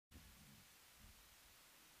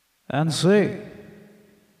And say,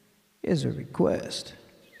 is a request.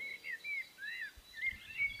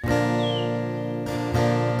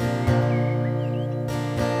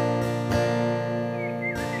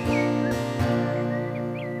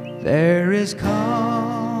 There is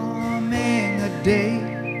coming a day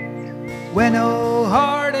when no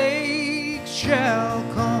heartache shall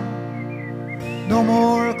come, no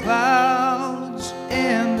more clouds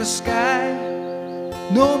in the sky,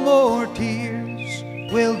 no more tears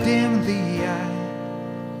will dim the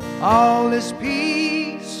eye. All is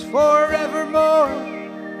peace forevermore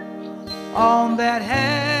on that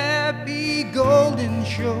happy golden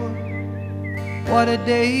shore. What a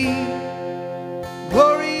day,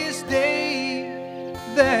 glorious day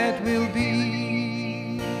that will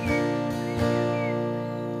be.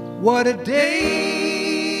 What a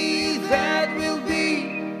day that will be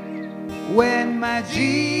when my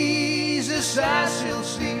Jesus I shall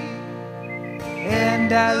see,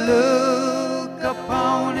 and I look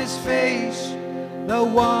upon his face, the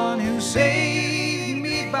one who saved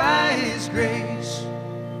me by his grace.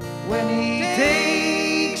 When he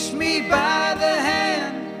takes me by the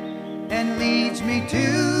hand and leads me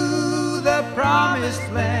to the promised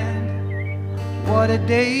land. What a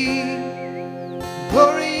day,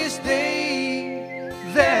 glorious day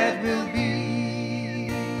that will be.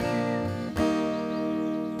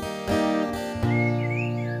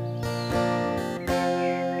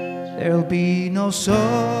 There'll be no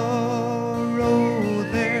sorrow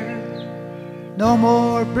there, no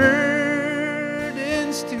more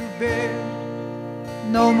burdens to bear,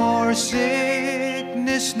 no more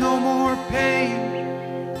sickness, no more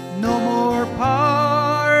pain, no more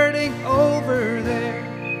parting over there.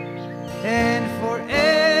 And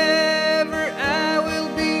forever I will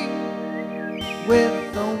be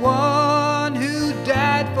with the one who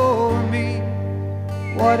died for me.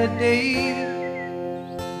 What a day,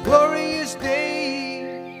 glorious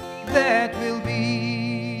day that will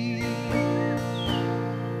be.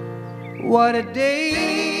 What a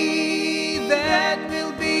day that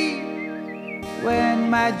will be when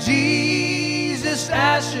my Jesus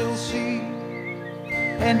I shall see,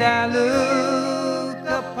 and I look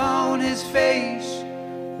upon his face,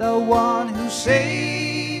 the one who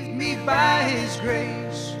saved me by his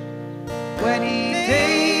grace. When he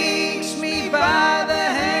takes me by the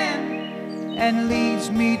hand and leads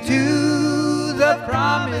me to the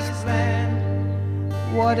promised land.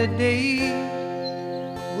 What a day,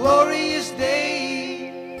 glorious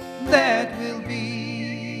day that will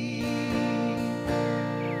be.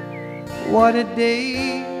 What a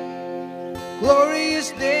day,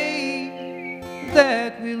 glorious day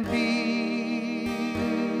that will be.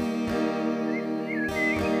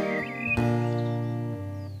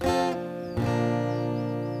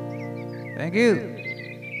 Thank you.